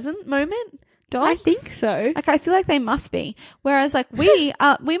in the present moment? Dogs? I think so. Like, I feel like they must be. Whereas like we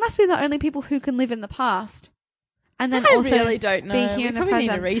must be the only people who can live in the past. And then I also really don't know. be here We in the probably need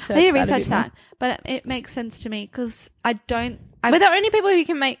present. to research I need to that a research bit more. that. But it makes sense to me because I don't. We're the only people who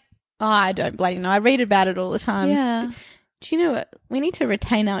can make. Oh, I don't bloody know. I read about it all the time. Yeah. Do you know what? We need to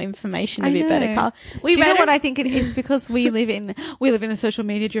retain our information a I bit know. better, Carl. Do you know what I think it is? Because we live in a social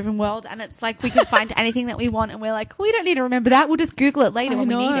media driven world, and it's like we can find anything that we want, and we're like, we don't need to remember that. We'll just Google it later I when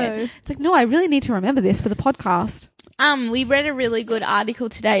we need know. it. It's like, no, I really need to remember this for the podcast. We read a really good article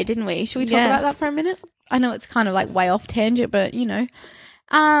today, didn't we? Should we talk Yes. about that for a minute? I know it's kind of like way off tangent, but you know.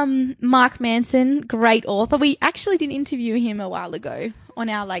 Mark Manson, great author. We actually did interview him a while ago on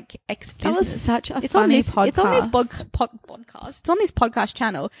our like That was business. such a It's funny on this podcast. It's on this podcast. It's on this podcast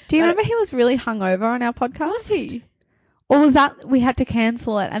channel. Do you But- remember he was really hungover on our podcast? Was he? Or was that we had to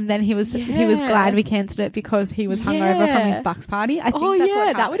cancel it, and then he was Yeah. glad we cancelled it because he was hungover from his Yeah. Bucks party? I think Oh that's yeah, what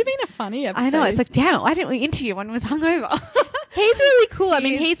that happened. would have been a funny episode. I know. It's like, damn, why didn't we interview when he was hungover? he's really cool. I He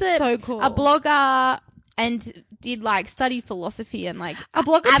mean, is he's so cool. a blogger and did like study philosophy and like A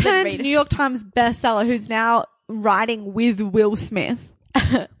blogger avid turned reader. New York Times bestseller who's now writing with Will Smith,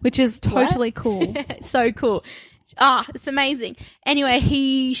 which is totally cool. So cool. It's amazing. Anyway,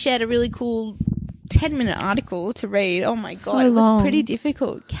 he shared a really cool 10-minute article to read. Oh my So God. It was long. pretty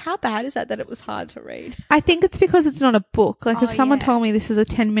difficult. How bad is that it was hard to read? I think it's because it's not a book. Like, if Oh, someone yeah. told me this is a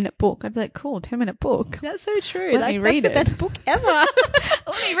 10-minute book, I'd be like, cool, 10-minute book. That's so true. Let Like, me read that's it. the best book ever.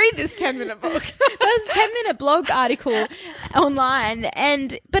 Let me read this 10-minute book. That was a 10-minute blog article online,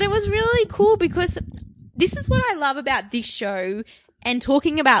 but it was really cool because this is what I love about this show and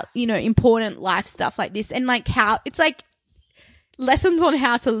talking about, you know, important life stuff like this, and like how it's like lessons on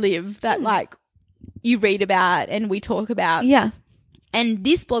how to live that like you read about and we talk about. Yeah. And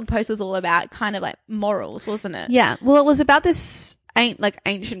this blog post was all about kind of like morals, wasn't it? Yeah. Well, it was about this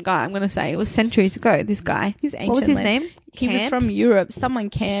ancient guy, I'm going to say. It was centuries ago, this guy. He's What was his name? He was Kant? from Europe. Someone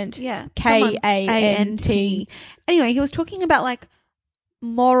Kant. Yeah. K-A-N-T. Anyway, he was talking about like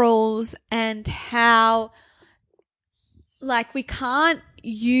morals and how like we can't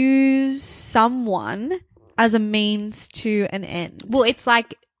use someone as a means to an end. Well, it's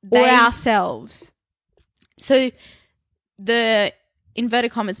like Or ourselves. So the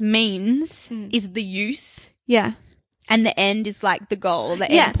inverted commas means Mm. is the use, Yeah. and the end is like the goal, the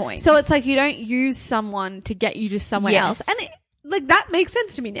Yeah. end point. So it's like you don't use someone to get you to somewhere Yes. else. And like that makes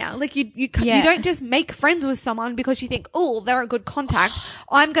sense to me now. Like you Yeah. don't just make friends with someone because you think, oh, they're a good contact.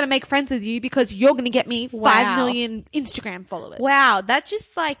 I'm going to make friends with you because you're going to get me 5 Wow. million Instagram followers. Wow, that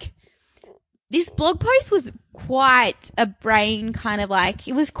just like this blog post was quite a brain kind of like,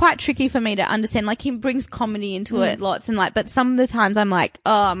 it was quite tricky for me to understand. Like he brings comedy into it lots and like, but some of the times I'm like,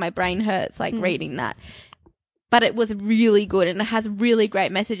 oh, my brain hurts like reading that. but it was really good and it has really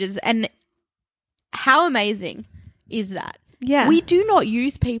great messages. And how amazing is that? Yeah. We do not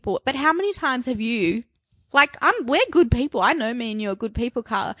use people, but how many times have you, like, we're good people. I know me and you are good people,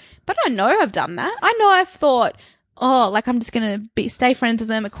 Carla, but I know I've done that. I know I've thought, oh, like, I'm just going to stay friends with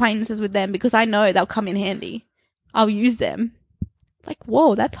them, acquaintances with them, because I know they'll come in handy. I'll use them. Like,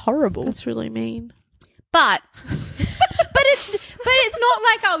 whoa, that's horrible. That's really mean. But it's not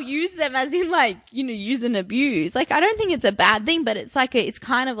like I'll use them as in, like, you know, use and abuse. Like, I don't think it's a bad thing, but it's like it's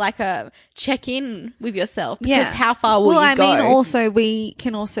kind of like a check in with yourself, because how far will you go? Well, I mean, also we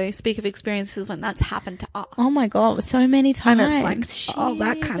can also speak of experiences when that's happened to us. Oh my God, so many times. And it's like, oh,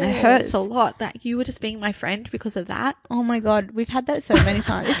 that kind of hurts a lot that you were just being my friend because of that. Oh my God, we've had that so many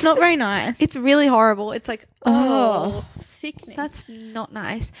times. It's not very nice. It's really horrible. It's like, oh, sickening. That's not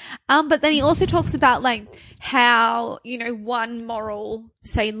nice. But then he also talks about like how, you know, one moral,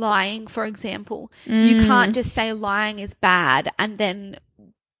 say lying, for example, you can't just say lying is bad and then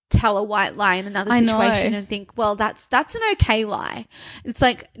tell a white lie in another situation and think, well, that's an okay lie. It's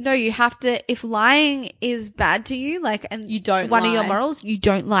like, no, you have to, if lying is bad to you, like, and you don't one lie. of your morals, you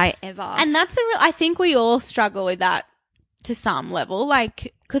don't lie ever. And that's I think we all struggle with that to some level,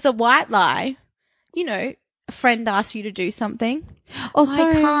 like, because a white lie, you know, a friend asks you to do something. Oh,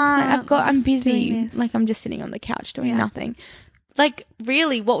 sorry, I can't. I'm busy. Like, I'm just sitting on the couch doing nothing. Like,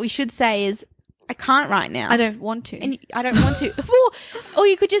 really, what we should say is, I can't right now. I don't want to. And I don't want to. Or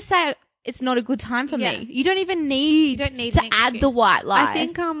you could just say, it's not a good time for me. You don't even need, to add the white lie.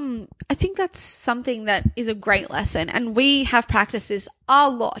 I think that's something that is a great lesson, and we have practiced this a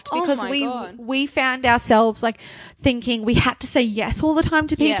lot because we found ourselves like thinking we had to say yes all the time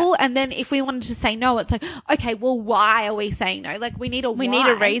to people, and then if we wanted to say no, it's like, okay, well, why are we saying no? Like, we need a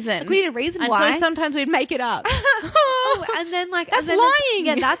reason. Like, we need a reason why. And so sometimes we'd make it up. And then like that's lying.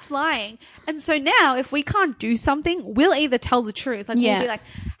 Yeah, that's lying. And so now, if we can't do something, we'll either tell the truth, like we'll be like,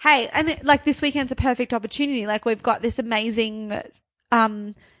 hey, and like this weekend's a perfect opportunity. Like, we've got this amazing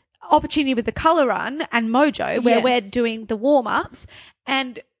opportunity with the Colour Run and Mojo where we're doing the warm-ups,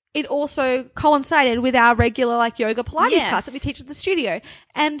 and it also coincided with our regular like yoga Pilates class that we teach at the studio.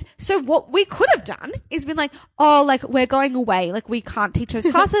 And so what we could have done is been like, oh, like we're going away, like we can't teach those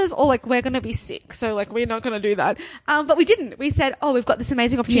classes, or like we're going to be sick, so like we're not going to do that. But we didn't. We said, oh, we've got this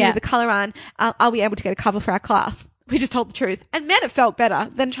amazing opportunity with the Colour Run. Are we able to get a cover for our class? We just told the truth. And man, it felt better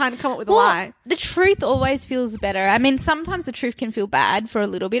than trying to come up with a lie. The truth always feels better. I mean, sometimes the truth can feel bad for a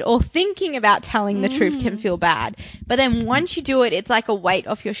little bit, or thinking about telling the truth can feel bad. But then once you do it, it's like a weight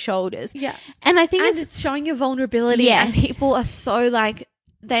off your shoulders. Yeah. And I think it's showing your vulnerability. Yes. And people are so like,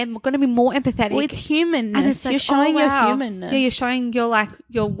 they're going to be more empathetic. Well, it's humanness. And it's like, you're showing your humanness. Yeah, you're showing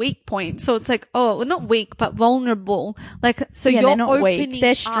your weak point. So it's like, oh, well, not weak, but vulnerable. Like, so you're they're not opening weak.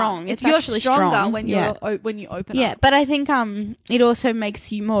 They're strong. It's you're actually stronger strong when when you open up. Yeah, but I think it also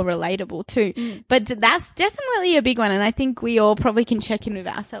makes you more relatable too. But that's definitely a big one, and I think we all probably can check in with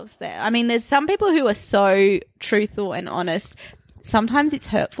ourselves there. I mean, there's some people who are so truthful and honest. Sometimes it's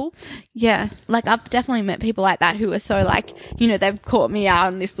hurtful. Yeah. Like, I've definitely met people like that who are so like, you know, they've caught me out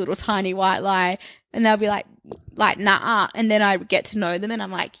on this little tiny white lie, and they'll be like, nah. And then I get to know them and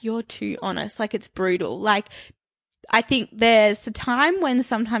I'm like, you're too honest. Like, it's brutal. Like, I think there's a time when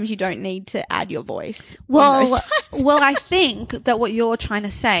sometimes you don't need to add your voice. Well, I think that what you're trying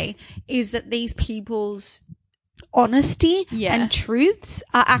to say is that these people's honesty and truths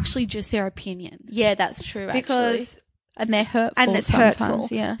are actually just their opinion. Yeah, that's true. Because and they're hurtful. And it's hurtful.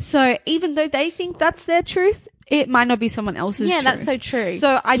 Yeah. So even though they think that's their truth, it might not be someone else's truth. Yeah, that's so true.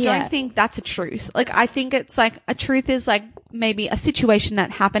 So I don't think that's a truth. Like, I think it's like a truth is like maybe a situation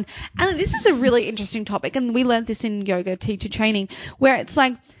that happened. And this is a really interesting topic. And we learned this in yoga teacher training, where it's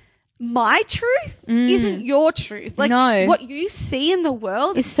like, my truth isn't your truth. Like, what you see in the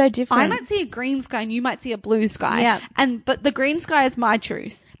world is so different. I might see a green sky and you might see a blue sky. Yeah. But the green sky is my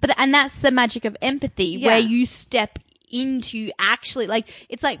truth. And that's the magic of empathy, where you step into actually, like,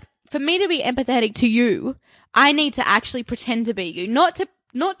 it's like, for me to be empathetic to you, I need to actually pretend to be you, not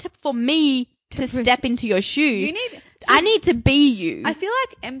for me to step into your shoes. I need to be you. I feel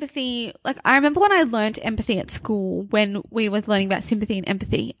like empathy, like, I remember when I learned empathy at school, when we were learning about sympathy and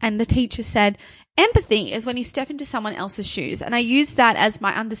empathy, and the teacher said, empathy is when you step into someone else's shoes. And I used that as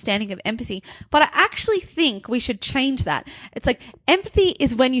my understanding of empathy, but I actually think we should change that. It's like, empathy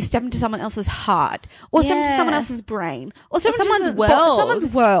is when you step into someone else's heart, or step into someone else's brain, or someone's world. Someone's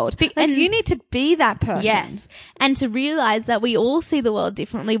world. And you need to be that person. Yes. And to realize that we all see the world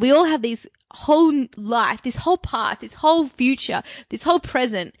differently. We all have these whole life, this whole past, this whole future, this whole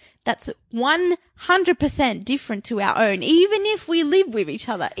present that's 100% different to our own, even if we live with each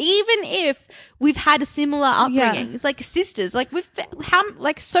other, even if we've had a similar upbringing. Yeah. It's like sisters, like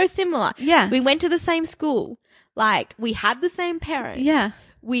so similar. Yeah. We went to the same school. Like, we had the same parents. Yeah.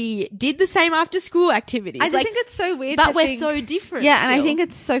 We did the same after school activities. I just think it's so weird. But we're so different. Yeah, and I still. think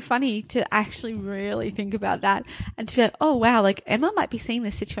it's so funny to actually really think about that and to be like, oh wow, like Emma might be seeing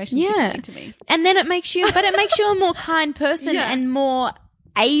this situation differently to me. And then it makes you a more kind person Yeah. and more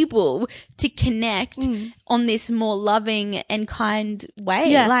able to connect on this more loving and kind way.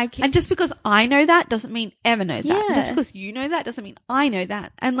 Yeah. Like, and just because I know that doesn't mean Emma knows that. Yeah. Just because you know that doesn't mean I know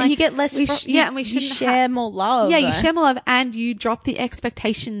that. And like and you get less, and we you shouldn't share more love. Yeah, you share more love and you drop the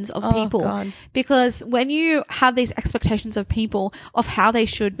expectations of people. God. Because when you have these expectations of people of how they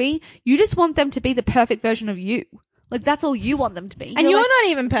should be, you just want them to be the perfect version of you. Like, that's all you want them to be. And you're like, not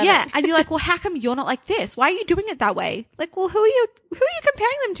even perfect. Yeah. And you're like, well, how come you're not like this? Why are you doing it that way? Like, well, who are you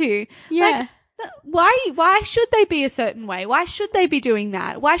comparing them to? Yeah. Like, why should they be a certain way? Why should they be doing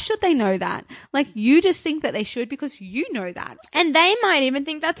that? Why should they know that? Like, you just think that they should because you know that. And they might even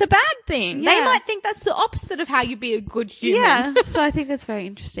think that's a bad thing. Yeah. They might think that's the opposite of how you be a good human. Yeah. So I think that's very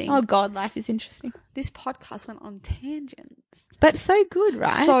interesting. Oh God, life is interesting. This podcast went on tangents. But so good,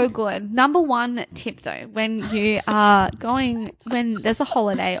 right? So good. Number one tip though, when you are when there's a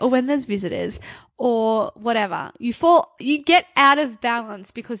holiday or when there's visitors or whatever, you get out of balance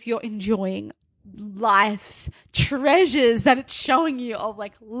because you're enjoying life's treasures that it's showing you of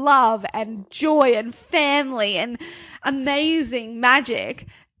like love and joy and family and amazing magic.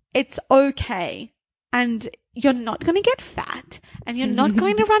 It's okay. And you're not going to get fat and you're not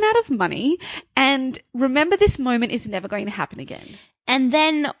going to run out of money. And remember, this moment is never going to happen again. And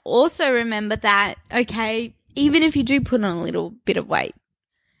then also remember that, okay, even if you do put on a little bit of weight,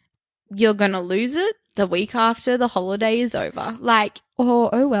 you're going to lose it the week after the holiday is over. Like,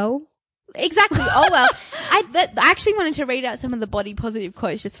 Oh well. exactly. Oh, well, I actually wanted to read out some of the body positive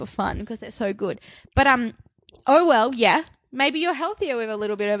quotes just for fun because they're so good. But, oh, well, yeah. Maybe you're healthier with a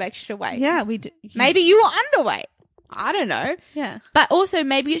little bit of extra weight. Yeah, we do. Maybe you are underweight. I don't know. Yeah. But also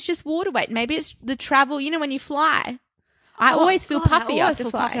maybe it's just water weight. Maybe it's the travel, you know, when you fly. I always feel puffy after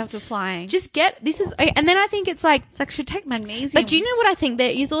flying. Just and then I think it's like should take magnesium. But do you know what I think? There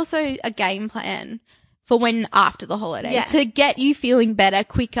is also a game plan for when after the holiday to get you feeling better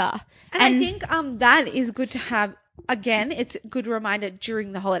quicker. And I think that is good to have. Again, it's a good reminder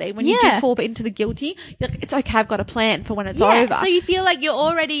during the holiday when you do fall into the guilty. You're like, it's okay. I've got a plan for when it's over. So you feel like you've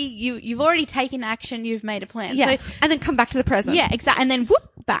already taken action. You've made a plan. Yeah, So, and then come back to the present. yeah, exactly. And then whoop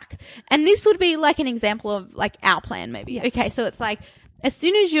back. And this would be like an example of like our plan, maybe. Yeah. Okay, so it's like as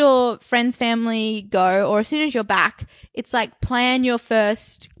soon as your friends, family go, or as soon as you're back, it's like plan your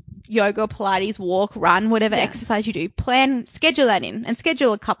first yoga, Pilates, walk, run, whatever exercise you do. Schedule that in, and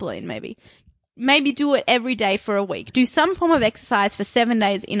schedule a couple in maybe. Maybe do it every day for a week. Do some form of exercise for 7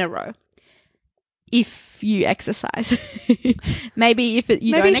 days in a row. If you exercise. Maybe if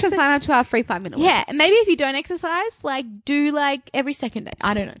you don't you should sign up to our free 5-minute workout. Yeah. Maybe if you don't exercise, like do like every second day.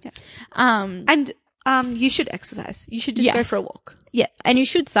 I don't know. Yeah. And you should exercise. You should just go for a walk. Yeah. And you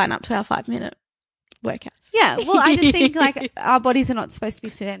should sign up to our 5-minute workouts. Yeah. Well, I just think like our bodies are not supposed to be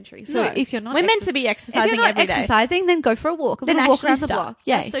sedentary. So if you're not, we're meant to be exercising if you're not every day. exercising, then go for a walk. Then walk actually around the start. block.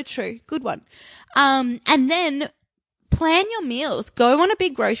 Yeah. That's so true. Good one. And then plan your meals. Go on a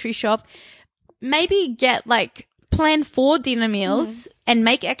big grocery shop. Maybe plan 4 dinner meals and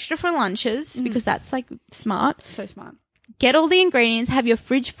make extra for lunches because that's like smart. So smart. Get all the ingredients, have your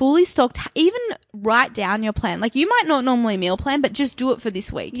fridge fully stocked, even write down your plan. Like you might not normally meal plan, but just do it for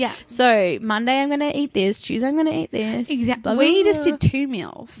this week. Yeah. So Monday I'm going to eat this, Tuesday I'm going to eat this. Exactly. We just did 2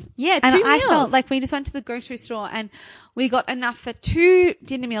 meals. Yeah, 2 and meals. I felt like we just went to the grocery store and we got enough for 2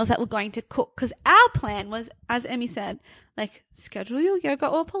 dinner meals that we're going to cook. Because our plan was, as Emmy said, like schedule your yoga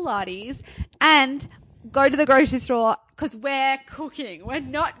or Pilates and go to the grocery store because we're cooking. We're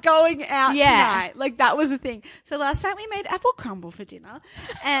not going out tonight. Like that was the thing. So last night we made apple crumble for dinner.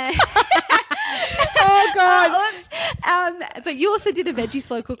 And oh God. Oops. But you also did a veggie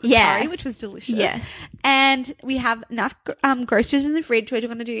slow cooker curry, which was delicious. Yes. And we have enough groceries in the fridge. We're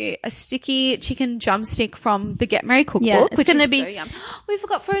going to do a sticky chicken drumstick from the Get Merry cookbook, which is so yum. We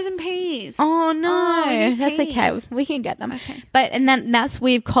forgot frozen peas. Oh no, that's peas. okay. We can get them. Okay. But and then that's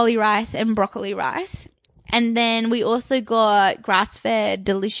with cauli rice and broccoli rice. And then we also got grass-fed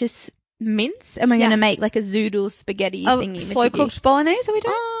delicious mince, and we're going to make like a zoodle spaghetti thingy. Slow cooked bolognese, are we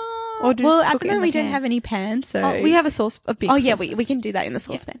doing? Or just Well, at cook the it in moment we don't pan? have any pans, so Oh, we have a big Oh yeah, saucepan. we can do that in the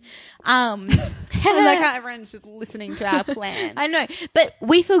saucepan. I like how everyone's just listening to our plan. I know, but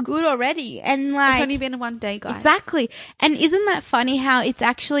we feel good already, and like It's only been one day, guys. exactly. And isn't that funny how it's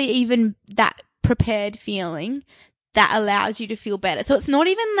actually even that prepared feeling that allows you to feel better? So it's not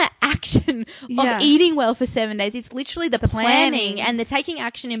even the action Yeah. of eating well for 7 days. It's literally the planning planning. and the taking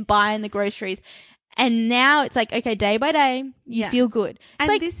action in buying the groceries. And now it's like, okay, day by day, you Yeah. feel good. It's And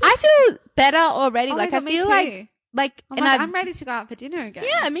like, this is- I feel better already. Oh like, my I God, me feel too. like, I'm, and like, I've- I'm ready to go out for dinner again.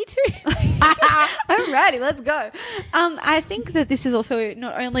 yeah, me too. I'm ready. Let's go. I think that this is also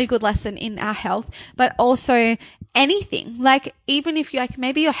not only a good lesson in our health, but also anything. Like, even if you like,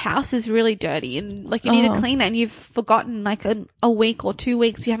 maybe your house is really dirty and like you need to clean it and you've forgotten like a week or 2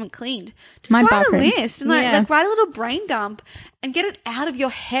 weeks you haven't cleaned. Just My write bathroom. a list and like, Yeah. like write a little brain dump and get it out of your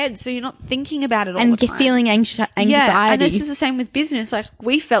head so you're not thinking about it all and the time. feeling anxiety. Yeah, and this is the same with business. Like,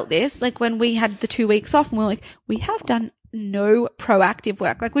 we felt this, like, when we had the 2 weeks off and we're like, we have done no proactive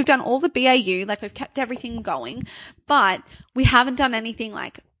work. Like, we've done all the BAU, like, we've kept everything going, but we haven't done anything,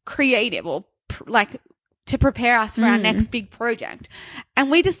 like, creative or, like, to prepare us for our next big project. And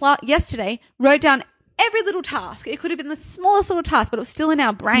we just, yesterday, wrote down every little task. It could have been the smallest little task, but it was still in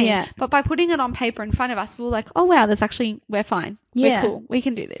our brain. Yeah. But by putting it on paper in front of us, we were like, oh, wow, we're fine. Yeah. We're cool. We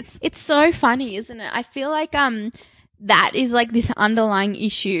can do this. It's so funny, isn't it? I feel like that is like this underlying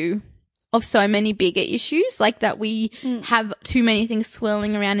issue of so many bigger issues, like that we have too many things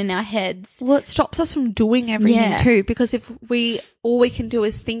swirling around in our heads. Well, it stops us from doing everything Yeah. too, because if all we can do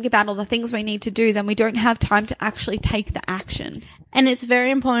is think about all the things we need to do, then we don't have time to actually take the action. And it's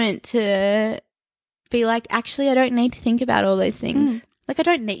very important to be like, actually, I don't need to think about all those things. Like, you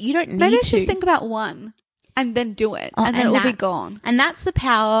don't need Maybe let's to. just think about one and then do it, Oh, and then it will be that's- gone. And that's the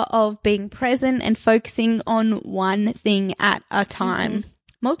power of being present and focusing on one thing at a time.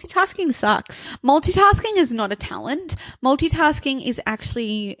 Multitasking sucks. Multitasking is not a talent. Multitasking is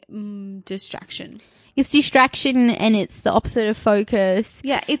actually distraction. It's distraction and it's the opposite of focus.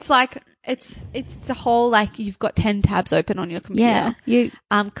 Yeah, it's like it's the whole, like, you've got 10 tabs open on your computer. Yeah. You,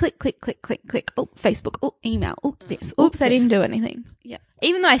 Click, click, click, click, click. Oh, Facebook. Oh, email. Oh, this. oops, I this. didn't do anything. Yeah.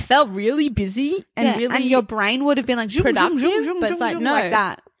 Even though I felt really busy and really and your brain would have been like zoom, productive, zoom, zoom, but zoom, it's like, zoom, no. like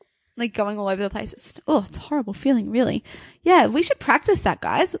that, like going all over the place. It's a horrible feeling, really. Yeah, we should practice that,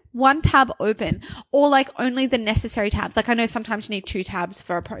 guys. One tab open, or like only the necessary tabs. Like, I know sometimes you need 2 tabs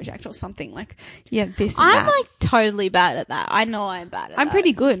for a project or something. Like, yeah, this. And I'm that. like totally bad at that. I know I'm bad at that. I'm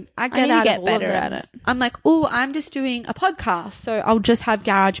pretty good. I need to out get of all of better them. at it. I'm like, oh, I'm just doing a podcast, so I'll just have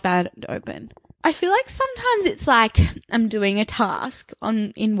GarageBand open. I feel like sometimes it's like I'm doing a task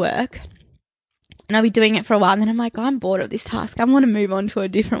in work and I'll be doing it for a while and then I'm like, oh, I'm bored of this task. I want to move on to a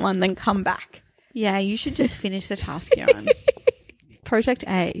different one, then come back. Yeah, you should just finish the task you're on. Project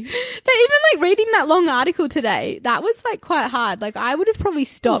A. But even like reading that long article today, that was like quite hard. Like I would have probably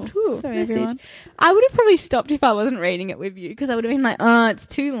stopped. Sorry, everyone. I would have probably stopped if I wasn't reading it with you because I would have been like, oh, it's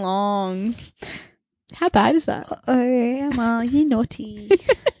too long. How bad is that? Oh, Emma, you naughty.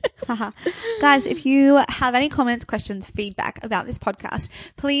 Guys, if you have any comments, questions, feedback about this podcast,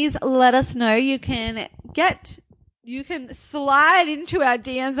 please let us know. You can slide into our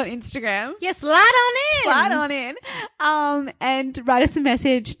DMs on Instagram. Yeah, slide on in. And write us a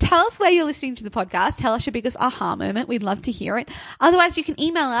message. Tell us where you're listening to the podcast. Tell us your biggest aha moment. We'd love to hear it. Otherwise, you can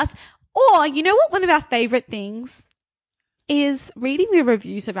email us. Or, you know what? One of our favorite things is reading the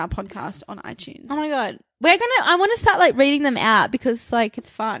reviews of our podcast on iTunes. Oh my God. I want to start like reading them out because like it's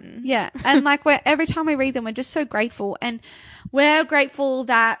fun. Yeah. And like every time we read them, we're just so grateful. And we're grateful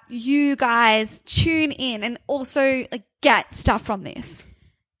that you guys tune in and also like get stuff from this.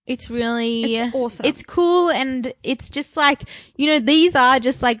 It's really It's awesome. It's cool and it's just like, you know, these are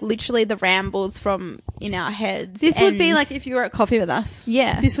just like literally the rambles from in our heads. This would be And- like if you were at coffee with us.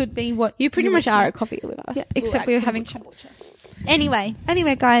 Yeah. This would be what You pretty would much do. are at coffee with us. Yeah, except Ooh, we're at having kombucha. Anyway,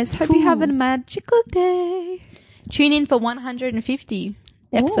 guys, hope you have a magical day. tune in for 150.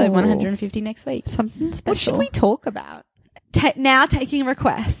 Episode Ooh. 150 next week. Something special. What should we talk about? Now taking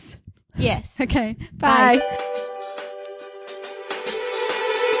requests. Yes. Okay. Bye. Bye.